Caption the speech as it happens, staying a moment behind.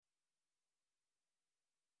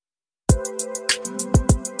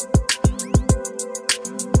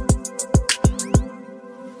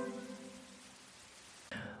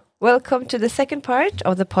Welcome to the second part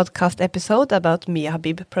of the podcast episode about Mia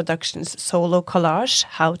Habib Productions' solo collage,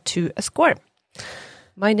 How to a Squirm.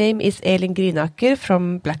 My name is Elin Grinaker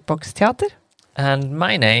from Black Box Theater. And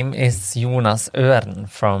my name is Jonas Øren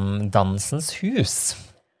from Dansens Hus.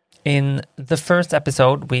 In the first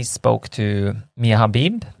episode, we spoke to Mia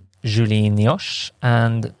Habib, Julie Nioche,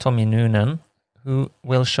 and Tommy Noonan, who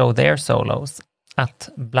will show their solos at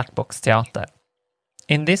Black Box Theater.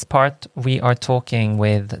 In this part, we are talking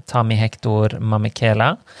with Tami Hector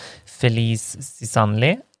Mamikela, Felice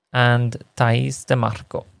Cisanli, and Thais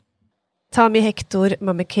DeMarco. Tami Hector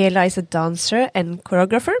Mamikela is a dancer and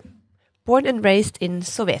choreographer, born and raised in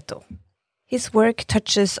Soweto. His work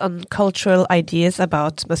touches on cultural ideas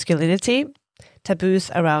about masculinity,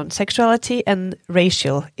 taboos around sexuality, and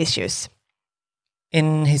racial issues.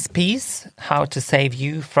 In his piece, How to Save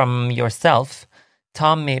You from Yourself,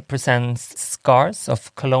 Tami presents scars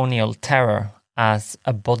of colonial terror as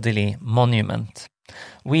a bodily monument.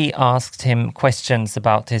 We asked him questions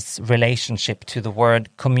about his relationship to the word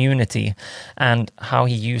community and how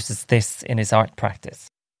he uses this in his art practice.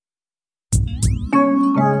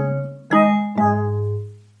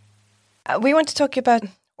 We want to talk about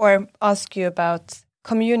or ask you about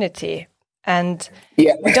community, and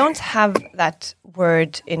we don't have that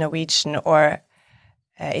word in Norwegian, or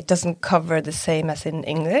it doesn't cover the same as in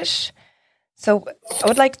English. So I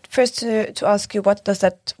would like first to ask you, what does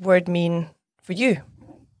that word mean for you?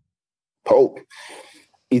 Oh,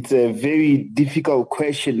 it's a very difficult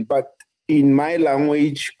question, but in my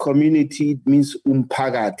language, community means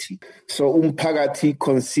umphakathi. So umphakathi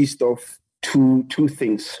consists of two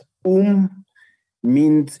things.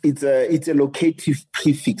 Means it's a locative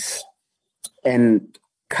prefix, and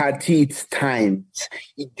kati, it's time.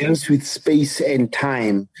 It deals with space and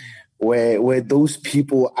time, where those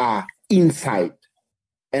people are inside.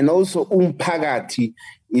 And also umphakathi,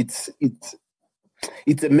 it's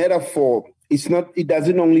a metaphor. It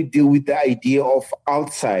doesn't only deal with the idea of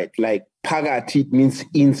outside, like phakathi means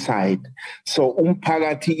inside. So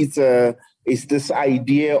umphakathi is this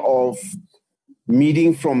idea of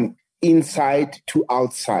meeting from inside to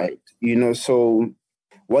outside, so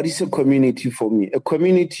what is a community for me? A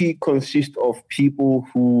community consists of people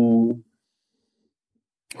who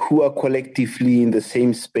are collectively in the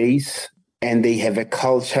same space, and they have a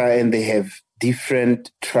culture and they have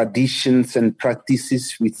different traditions and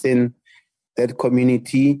practices within that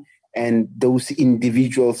community. And those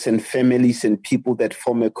individuals and families and people that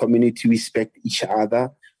form a community respect each other.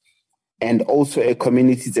 And also a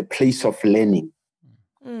community is a place of learning.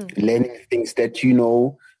 Learning things that you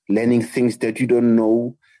know, learning things that you don't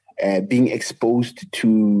know, being exposed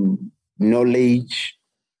to knowledge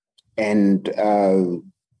and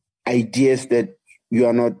ideas that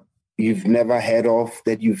you've never heard of,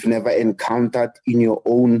 that you've never encountered in your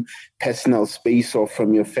own personal space or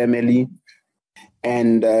from your family.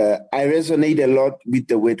 And I resonate a lot with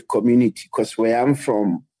the word community, because where I'm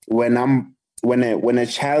from, when a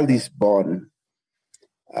child is born,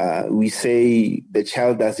 we say the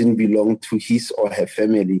child doesn't belong to his or her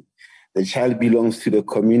family. The child belongs to the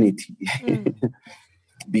community.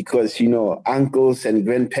 Because, uncles and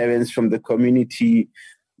grandparents from the community,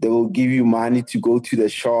 they will give you money to go to the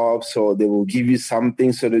shops, or they will give you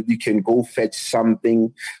something so that you can go fetch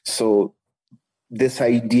something. So this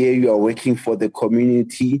idea, you are working for the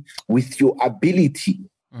community with your ability,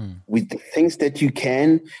 with the things that you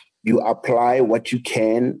can. You apply what you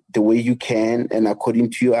can, the way you can, and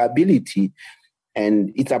according to your ability.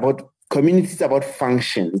 And it's about community, it's about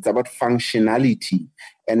function, it's about functionality.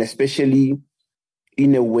 And especially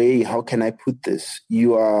in a way, how can I put this?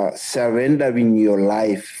 You are surrendering your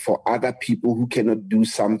life for other people who cannot do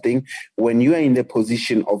something. When you are in the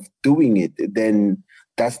position of doing it, then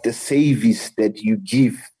that's the service that you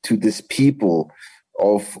give to these people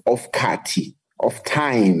of kati, of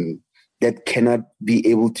time, that cannot be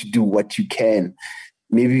able to do what you can.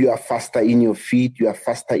 Maybe you are faster in your feet, you are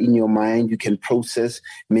faster in your mind, you can process.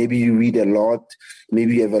 Maybe you read a lot,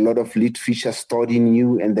 maybe you have a lot of literature stored in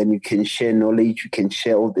you, and then you can share knowledge, you can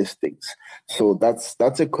share all these things. So that's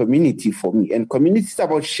a community for me. And community is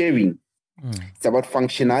about sharing. It's about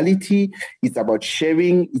functionality, it's about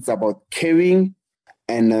sharing, it's about caring,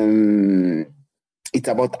 and it's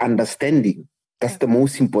about understanding. That's the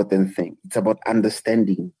most important thing. It's about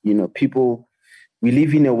understanding. People, we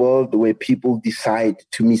live in a world where people decide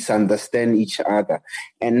to misunderstand each other.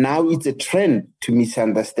 And now it's a trend to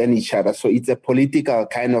misunderstand each other. So it's a political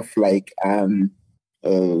kind of like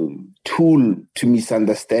tool to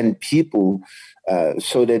misunderstand people,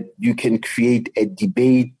 so that you can create a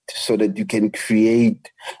debate, so that you can create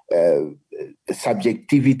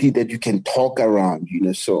subjectivity that you can talk around,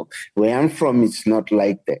 So where I'm from, it's not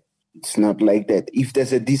like that. It's not like that. If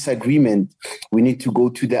there's a disagreement, we need to go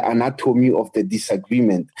to the anatomy of the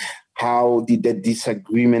disagreement. How did that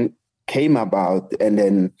disagreement came about? And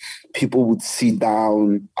then people would sit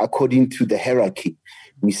down according to the hierarchy.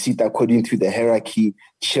 We sit according to the hierarchy: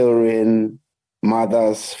 children,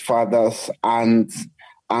 mothers, fathers, aunts,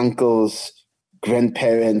 uncles,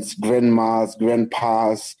 grandparents, grandmas,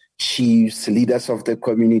 grandpas, chiefs, leaders of the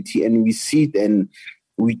community. And we sit and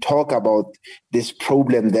we talk about this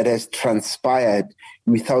problem that has transpired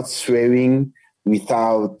without swearing,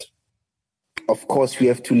 of course, we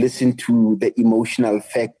have to listen to the emotional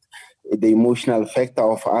factor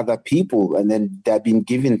of other people. And then they're being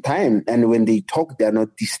given time. And when they talk, they're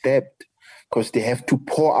not disturbed because they have to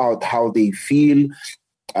pour out how they feel,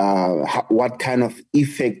 what kind of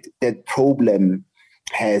effect that problem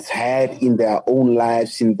has had in their own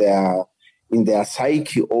lives, in their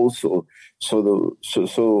psyche also. So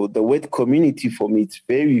the word community for me, it's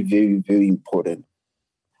very, very, very important.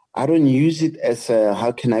 I don't use it as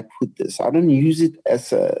how can I put this? I don't use it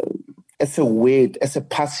as a word, as a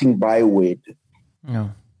passing by word.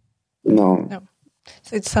 No.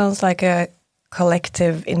 So it sounds like a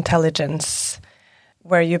collective intelligence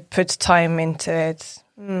where you put time into it.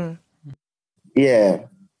 Yeah,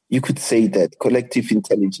 you could say that, collective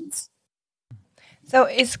intelligence. So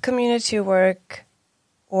is community work,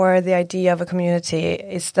 or the idea of a community,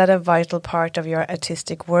 is that a vital part of your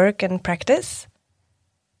artistic work and practice?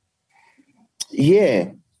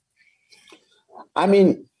 Yeah. I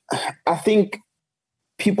mean, I think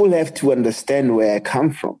people have to understand where I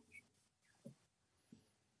come from.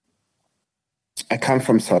 I come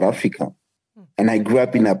from South Africa, and I grew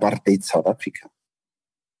up in apartheid South Africa.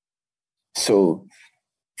 So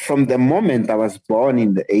from the moment I was born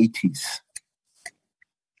in the 80s,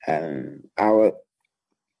 I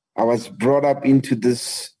was brought up into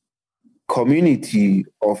this community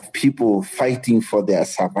of people fighting for their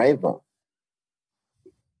survival.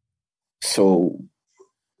 So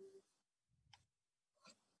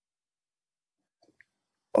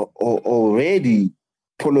already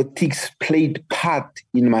politics played part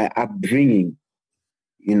in my upbringing,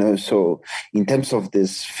 so in terms of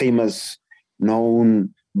this famous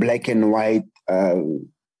known black and white,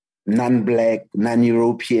 non-black,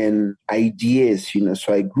 non-European ideas,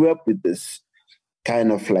 so I grew up with this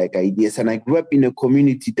kind of like ideas, and I grew up in a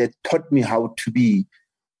community that taught me how not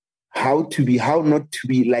to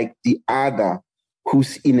be like the other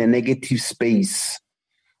who's in a negative space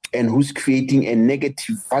and who's creating a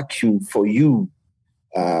negative vacuum for you,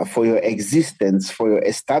 for your existence, for your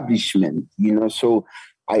establishment, So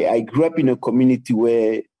I grew up in a community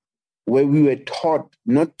where we were taught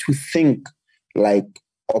not to think like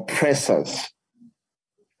oppressors,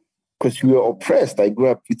 because we were oppressed. I grew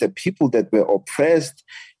up with the people that were oppressed,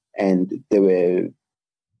 and they were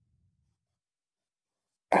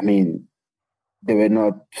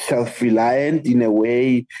not self-reliant in a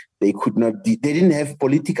way. They could not. They didn't have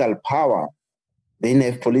political power. They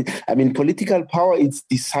didn't have political power. It's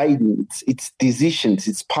deciding. It's decisions.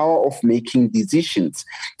 It's power of making decisions.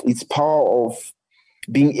 It's power of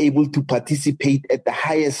being able to participate at the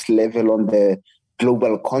highest level on the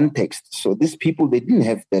global context. So these people, they didn't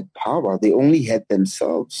have that power. They only had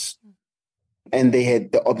themselves, and they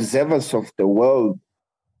had the observers of the world.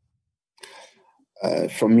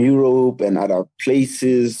 From Europe and other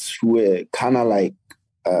places who were kind of like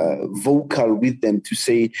vocal with them to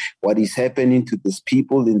say what is happening to these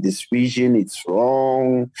people in this region, it's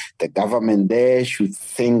wrong. The government there should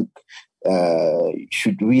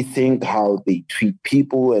rethink how they treat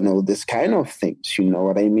people and all this kind of things, you know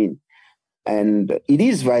what I mean? And it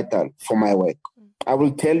is vital for my work. I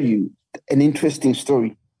will tell you an interesting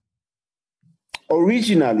story.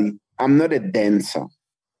 Originally, I'm not a dancer.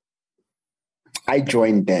 I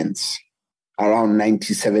joined dance around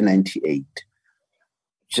 97, 98.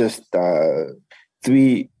 Just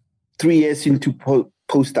 3 years into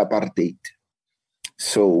post-apartheid.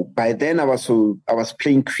 So by then I was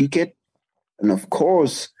playing cricket, and of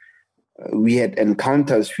course we had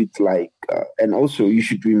encounters with and also you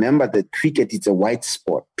should remember that cricket is a white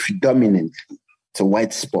sport predominantly. It's a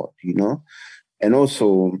white sport, and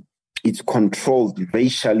also it's controlled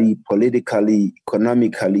racially, politically,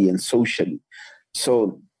 economically, and socially.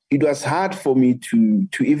 So it was hard for me to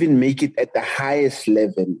even make it at the highest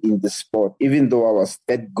level in the sport, even though I was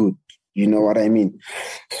that good. You know what I mean?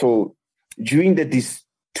 So during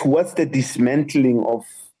towards the dismantling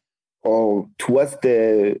or towards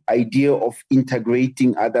the idea of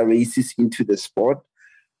integrating other races into the sport,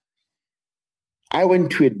 I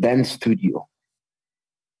went to a dance studio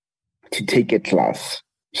to take a class.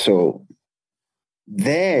 So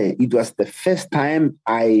there, it was the first time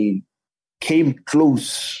I came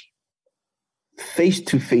close, face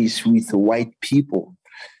to face with white people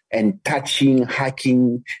and touching,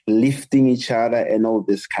 hugging, lifting each other and all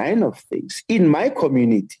this kind of things in my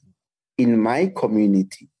community.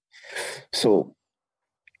 So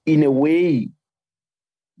in a way,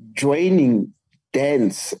 joining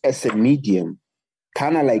dance as a medium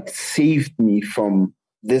kind of like saved me from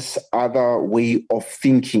this other way of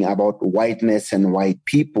thinking about whiteness and white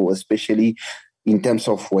people, especially in terms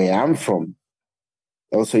of where I'm from.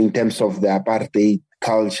 Also in terms of the apartheid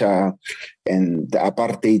culture and the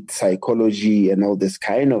apartheid psychology and all this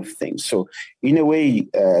kind of thing. So in a way,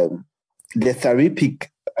 the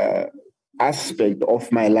therapeutic aspect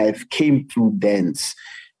of my life came through dance.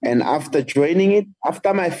 And after joining it,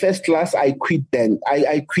 after my first class, I quit dance.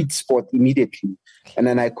 I quit sport immediately. And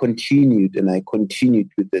then I continued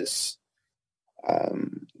with this,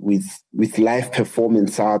 with live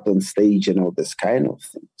performance art on stage and all this kind of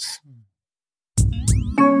things.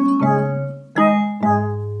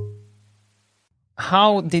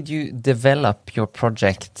 How did you develop your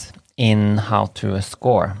project in How to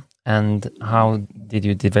Score? And how did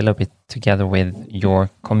you develop it together with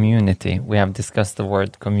your community? We have discussed the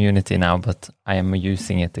word community now, but I am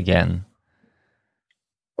using it again.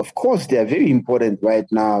 Of course, they are very important right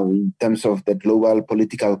now in terms of the global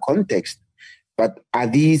political context. But are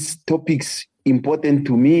these topics important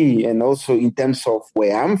to me and also in terms of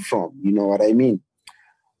where I'm from? You know what I mean?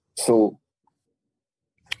 So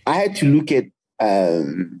I had to look at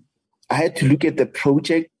the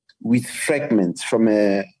project with fragments from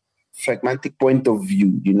a pragmatic point of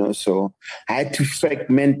view, you know. So I had to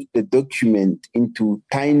fragment the document into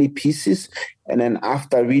tiny pieces. And then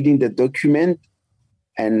after reading the document,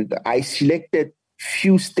 and I selected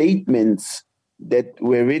few statements that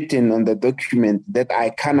were written on the document that I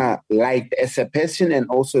kind of liked as a person, and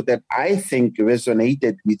also that I think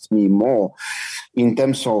resonated with me more in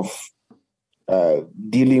terms of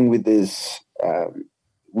dealing with this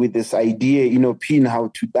idea, you know, Pin, how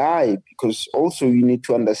to die, because also you need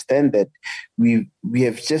to understand that we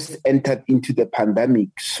have just entered into the pandemic.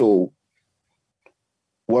 So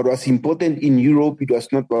what was important in Europe, it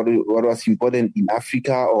was not what was important in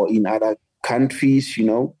Africa or in other countries, you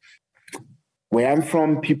know. Where I'm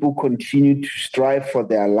from, people continued to strive for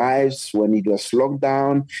their lives. When it was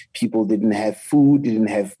lockdown, people didn't have food, didn't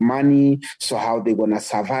have money. So how they going to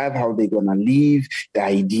survive, how they going to live, the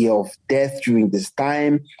idea of death during this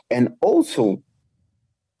time. And also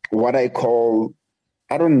what I call,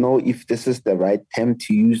 I don't know if this is the right term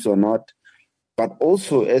to use or not, but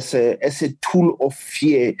also as a tool of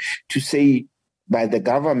fear to say by the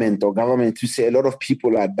government to say a lot of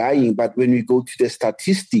people are dying. But when we go to the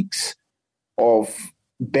statistics of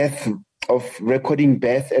recording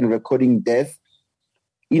birth and recording death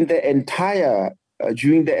in the entire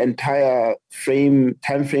during the entire time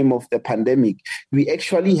frame of the pandemic, we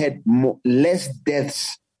actually had less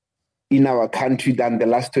deaths in our country than the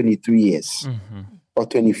last 23 years or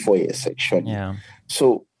 24 years actually. Yeah.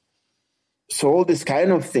 So all this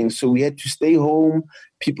kind of things. So we had to stay home.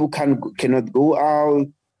 People cannot go out.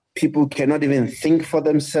 People cannot even think for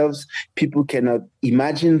themselves. People cannot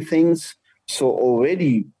imagine things. So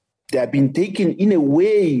already they have been taken in a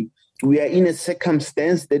way. We are in a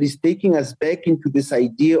circumstance that is taking us back into this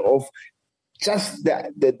idea of just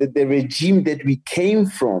the regime that we came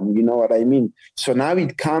from. You know what I mean? So now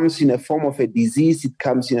it comes in a form of a disease. It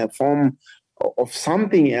comes in a form of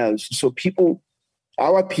something else. So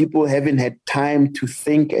our people haven't had time to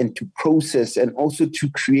think and to process and also to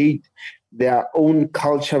create their own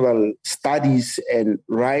cultural studies and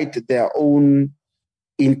write their own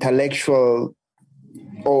intellectual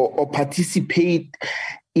or participate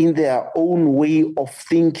in their own way of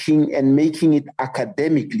thinking and making it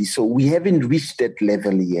academically. So we haven't reached that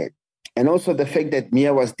level yet. And also the fact that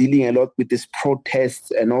Mia was dealing a lot with these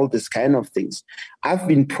protests and all this kind of things. I've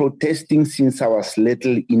been protesting since I was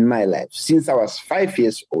little in my life. Since I was 5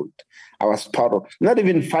 years old, I was part of, not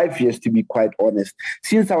even 5 years to be quite honest,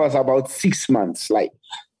 since I was about 6 months. Like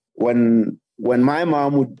when my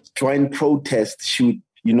mom would join protests, she would,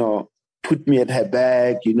 you know, put me at her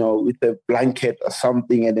back, you know, with a blanket or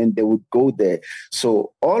something, and then they would go there.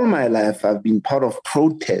 So all my life, I've been part of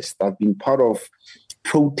protest. I've been part of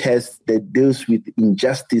protests that deals with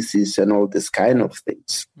injustices and all this kind of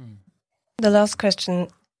things. The last question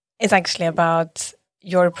is actually about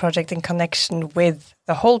your project in connection with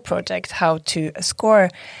the whole project, How to Score.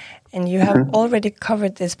 And you have already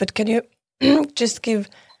covered this, but can you just give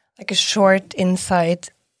like a short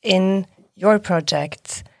insight in your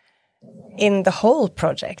project, in the whole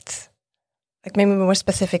project? Like maybe more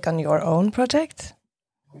specific on your own project?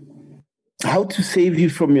 How to save you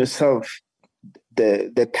from yourself.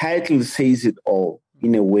 The title says it all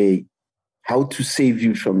in a way. How to save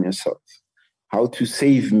you from yourself. How to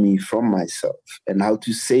save me from myself. And how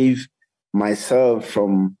to save myself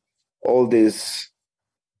from all this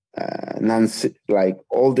like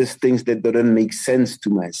all these things that don't make sense to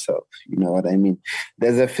myself. You know what I mean?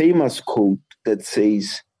 There's a famous quote that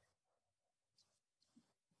says,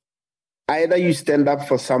 either you stand up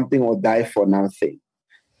for something or die for nothing.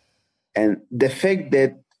 And the fact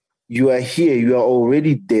that you are here, you are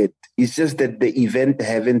already dead. It's just that the event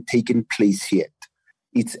haven't taken place yet.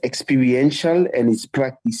 It's experiential and it's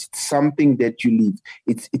practice. It's something that you live.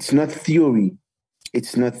 It's not theory.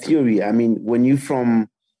 It's not theory. I mean,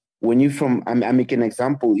 I make an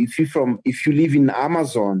example. If you live in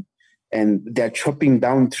Amazon and they're chopping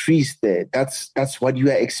down trees there, that's what you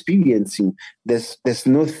are experiencing. There's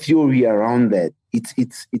no theory around that.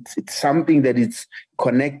 It's something that is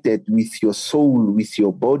connected with your soul, with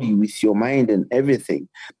your body, with your mind and everything.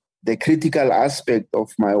 The critical aspect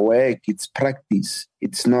of my work, it's practice.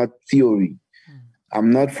 It's not theory.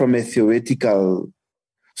 I'm not from a theoretical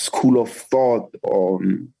school of thought or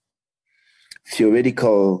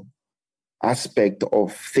theoretical aspect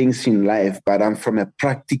of things in life, but I'm from a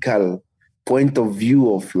practical point of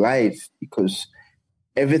view of life, because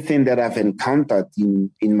everything that I've encountered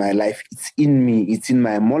in my life, it's in me, it's in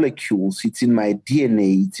my molecules, it's in my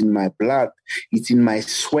DNA, it's in my blood, it's in my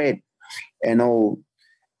sweat and all.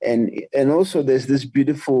 And also there's this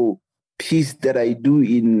beautiful piece that I do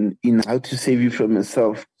in How to Save You From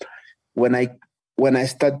Yourself. When I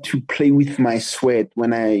start to play with my sweat,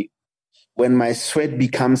 when my sweat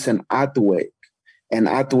becomes an artwork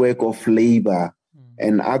of labor,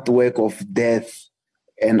 an artwork of death,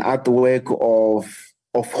 an artwork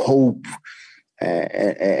of hope,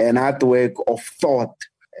 an artwork of thought,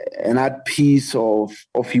 an art piece of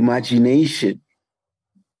imagination.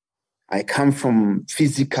 I come from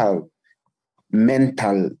physical,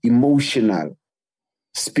 mental, emotional,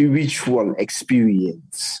 spiritual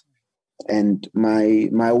experience. And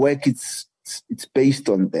my work, it's based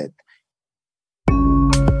on that.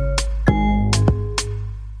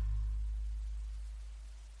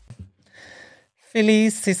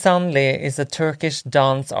 Filiz Cisanli is a Turkish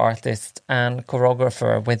dance artist and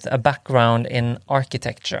choreographer with a background in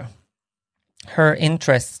architecture. Her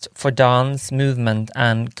interest for dance, movement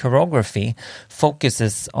and choreography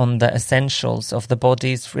focuses on the essentials of the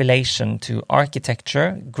body's relation to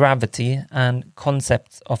architecture, gravity and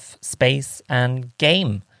concepts of space and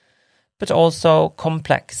game, but also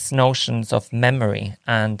complex notions of memory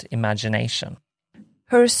and imagination.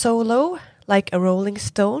 Her solo, Like a Rolling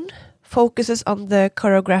Stone, focuses on the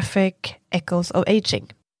choreographic echoes of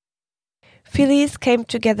aging. Filiz came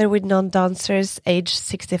together with non-dancers aged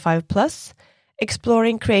 65 plus,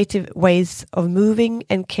 exploring creative ways of moving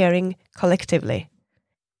and caring collectively.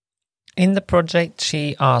 In the project,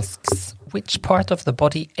 she asks, which part of the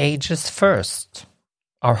body ages first?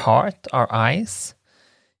 Our heart, our eyes?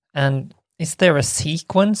 And is there a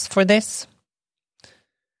sequence for this?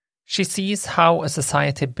 She sees how a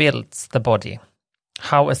society builds the body,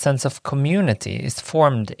 how a sense of community is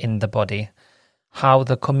formed in the body, how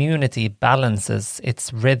the community balances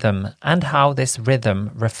its rhythm, and how this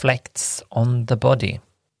rhythm reflects on the body.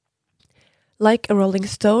 Like a Rolling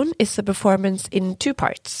Stone is a performance in 2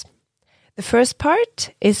 parts. The first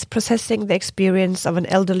part is processing the experience of an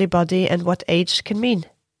elderly body and what age can mean.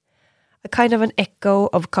 A kind of an echo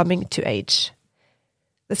of coming to age.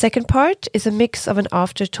 The second part is a mix of an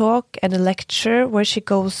aftertalk and a lecture where she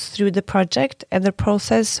goes through the project and the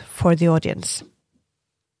process for the audience.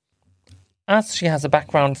 As she has a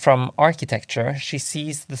background from architecture, she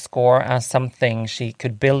sees the score as something she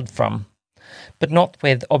could build from, but not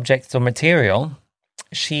with objects or material.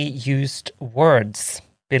 She used words,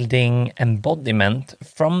 building embodiment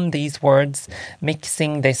from these words,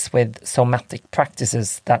 mixing this with somatic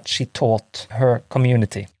practices that she taught her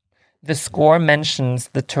community. The score mentions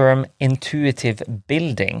the term intuitive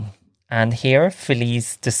building, and here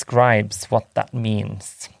Filiz describes what that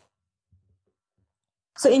means.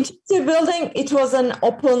 So intuitive building, it was an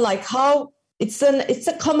open, like how it's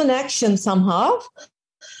a common action somehow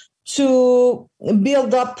to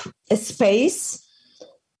build up a space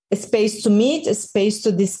to meet, a space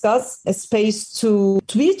to discuss, a space to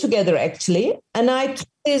be together actually. And I took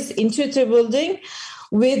this intuitive building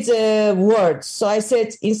with words. So I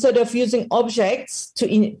said, instead of using objects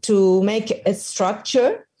to make a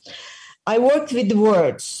structure, I worked with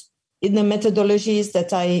words in the methodologies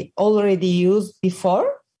that I already used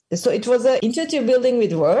before. So it was an intuitive building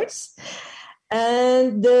with words.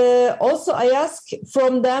 And also I ask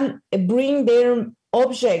from them, bring their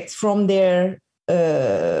objects from their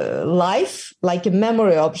life, like a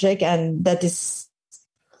memory object, and that is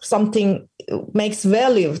something makes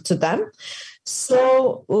value to them.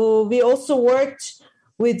 So we also worked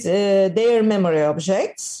with their memory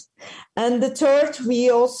objects. And the third, we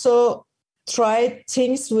also tried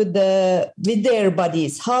things with their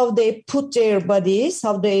bodies, how they put their bodies,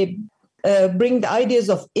 how they bring the ideas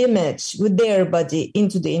of image with their body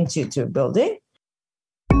into the intuitive building.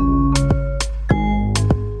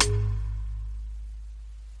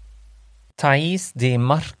 Thais Di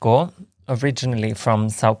Marco, originally from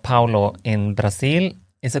Sao Paulo in Brazil,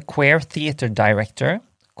 is a queer theatre director,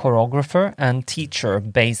 choreographer and teacher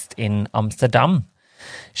based in Amsterdam.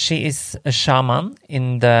 She is a shaman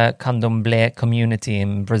in the Candomblé community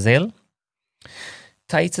in Brazil.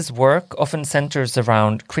 Thais' work often centers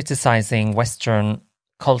around criticizing Western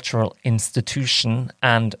cultural institution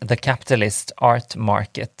and the capitalist art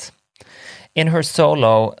market. In her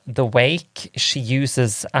solo, The Wake, she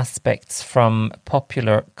uses aspects from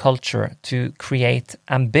popular culture to create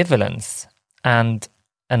ambivalence and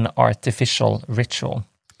an artificial ritual.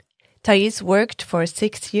 Thais worked for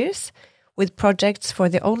 6 years with projects for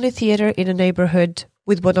the only theater in a neighborhood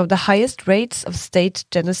with one of the highest rates of state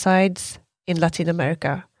genocides in Latin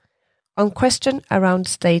America, on question around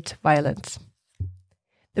state violence.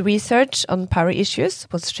 The research on power issues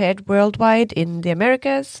was shared worldwide in the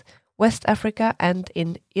Americas, West Africa and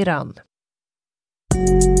in Iran.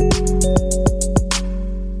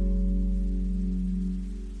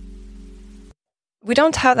 We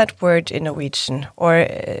don't have that word in Norwegian, or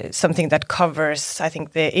something that covers, I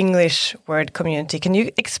think, the English word community. Can you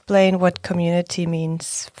explain what community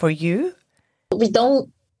means for you? We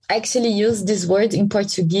don't actually use this word in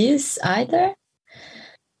Portuguese either.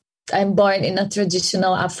 I'm born in a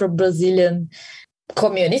traditional Afro-Brazilian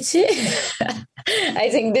community. I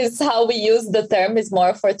think this is how we use the term, is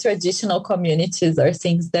more for traditional communities or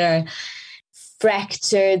things that are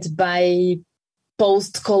fractured by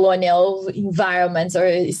post-colonial environments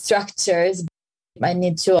or structures. I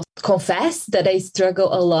need to confess that I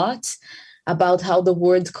struggle a lot about how the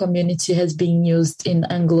word community has been used in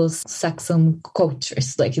Anglo-Saxon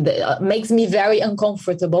cultures. Like, it makes me very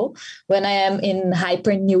uncomfortable when I am in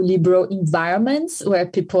hyper-neoliberal environments where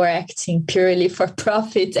people are acting purely for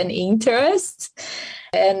profit and interest.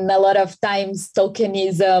 And a lot of times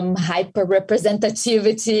tokenism,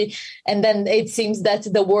 hyper-representativity, and then it seems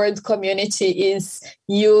that the word community is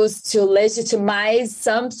used to legitimize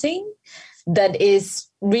something that is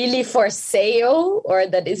really for sale or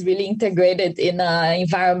that is really integrated in an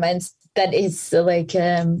environment that is like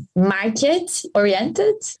market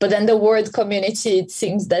oriented. But then the word community, it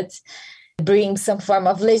seems that brings some form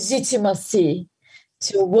of legitimacy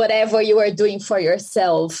to whatever you are doing for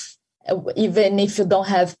yourself, even if you don't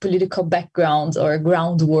have political background or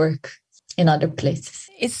groundwork in other places.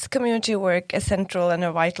 Is community work a central and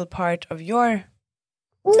a vital part of your...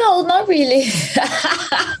 No, not really.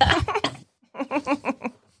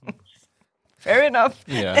 Fair enough.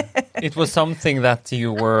 Yeah, it was something that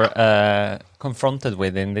you were confronted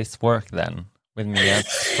with in this work then, with Mia's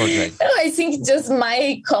project. I think just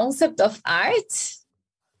my concept of art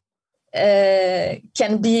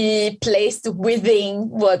can be placed within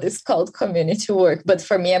what is called community work. But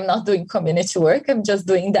for me, I'm not doing community work. I'm just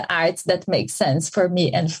doing the art that makes sense for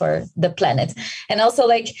me and for the planet. And also,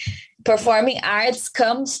 like, performing arts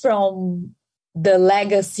comes from the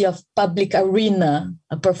legacy of public arena.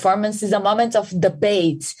 A performance is a moment of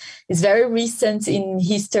debate. It's very recent in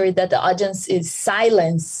history that the audience is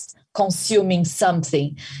silence consuming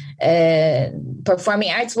something.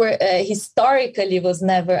 Performing arts were historically was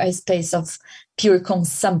never a space of pure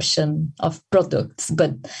consumption of products,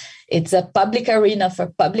 but it's a public arena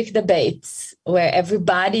for public debates where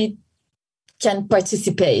everybody can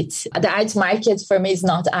participate. The art market for me is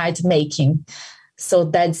not art making. So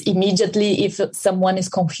that's immediately, if someone is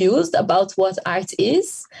confused about what art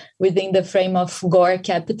is within the frame of gore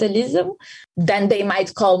capitalism, then they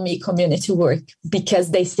might call me community work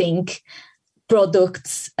because they think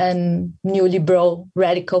products and neoliberal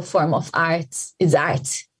radical form of art is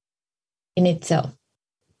art in itself.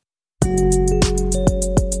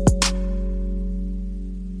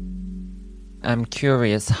 I'm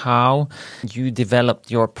curious how you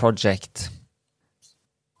developed your project.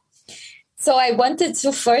 So I wanted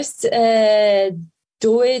to first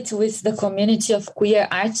do it with the community of queer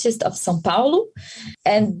artists of São Paulo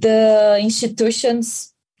and the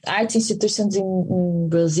institutions, art institutions in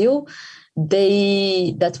Brazil.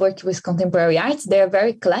 that work with contemporary arts, they are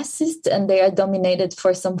very classist and they are dominated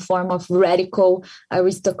for some form of radical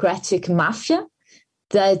aristocratic mafia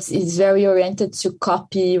that is very oriented to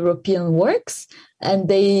copy European works, and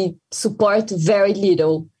they support very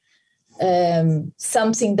little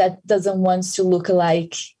something that doesn't want to look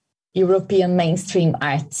like European mainstream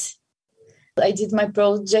art. I did my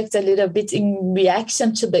project a little bit in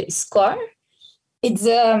reaction to the SCORE. It's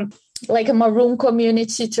like a Maroon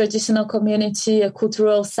community, traditional community, a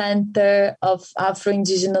cultural center of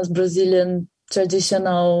Afro-Indigenous Brazilian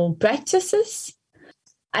traditional practices.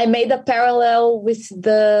 I made a parallel with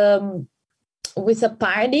a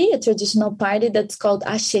party, a traditional party that's called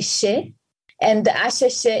Axexé. And the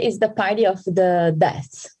Axexé is the party of the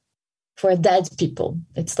death, for dead people.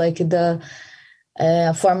 It's like the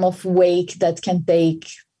form of wake that can take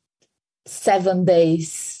 7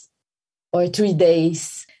 days or 3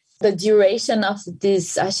 days. The duration of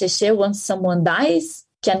this Axexé, once someone dies,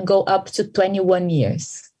 can go up to 21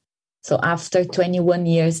 years. So after 21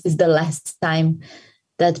 years is the last time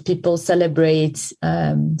that people celebrate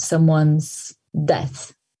someone's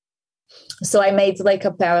death. So I made like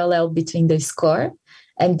a parallel between the SCORE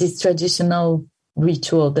and this traditional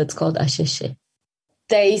ritual that's called Axexé.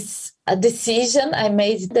 There is a decision I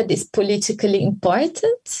made that is politically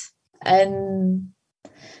important, and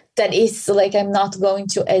that is like I'm not going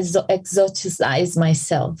to exoticize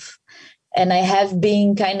myself. And I have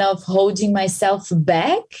been kind of holding myself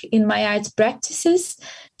back in my art practices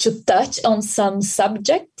to touch on some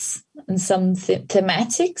subjects and some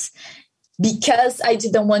thematics, because I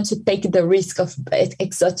didn't want to take the risk of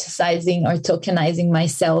exoticizing or tokenizing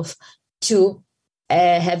myself to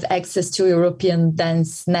have access to European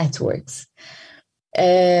dance networks,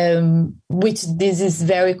 which this is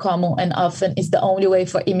very common and often is the only way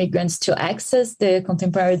for immigrants to access the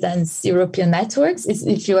contemporary dance European networks is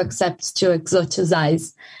if you accept to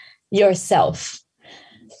exoticize yourself.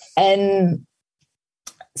 And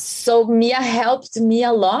so Mia helped me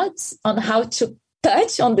a lot on how to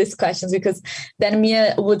touch on these questions, because then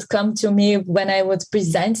Mia would come to me when I would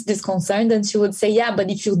present this concern, and she would say, yeah,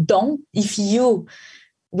 but if you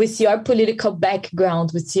with your political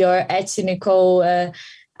background, with your ethnical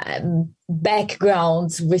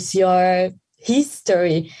background, with your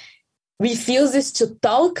history, refuses to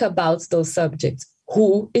talk about those subjects,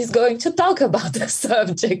 who is going to talk about the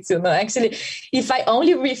subjects? Actually, if I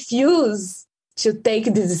only refuse to take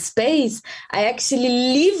this space, I actually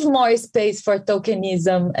leave more space for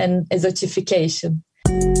tokenism and exotification.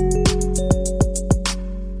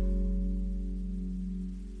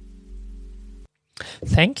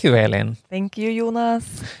 Thank you, Elin. Thank you,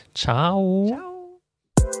 Jonas. Ciao. Ciao.